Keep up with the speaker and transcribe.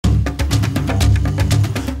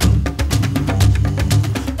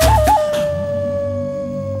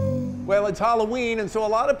it's Halloween, and so a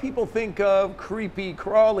lot of people think of creepy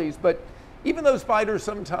crawlies, but even though spiders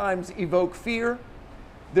sometimes evoke fear,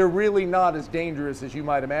 they're really not as dangerous as you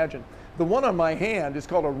might imagine. The one on my hand is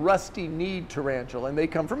called a rusty-kneed tarantula, and they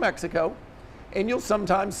come from Mexico, and you'll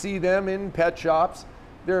sometimes see them in pet shops.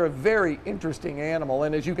 They're a very interesting animal,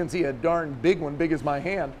 and as you can see, a darn big one, big as my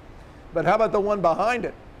hand. But how about the one behind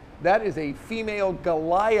it? That is a female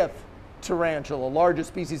Goliath Tarantula, largest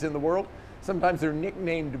species in the world. Sometimes they're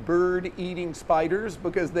nicknamed bird-eating spiders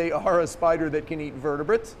because they are a spider that can eat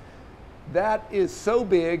vertebrates. That is so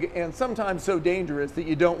big and sometimes so dangerous that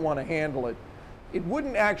you don't want to handle it. It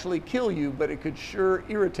wouldn't actually kill you, but it could sure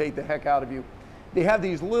irritate the heck out of you. They have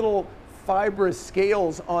these little fibrous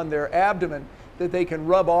scales on their abdomen that they can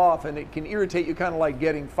rub off, and it can irritate you, kind of like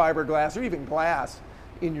getting fiberglass or even glass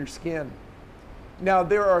in your skin. Now,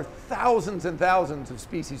 there are thousands and thousands of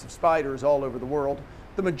species of spiders all over the world.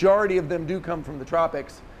 The majority of them do come from the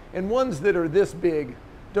tropics, and ones that are this big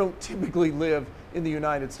don't typically live in the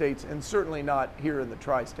United States, and certainly not here in the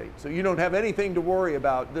tri-state. So you don't have anything to worry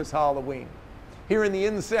about this Halloween. Here in the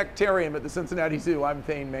Insectarium at the Cincinnati Zoo, I'm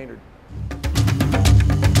Thane Maynard.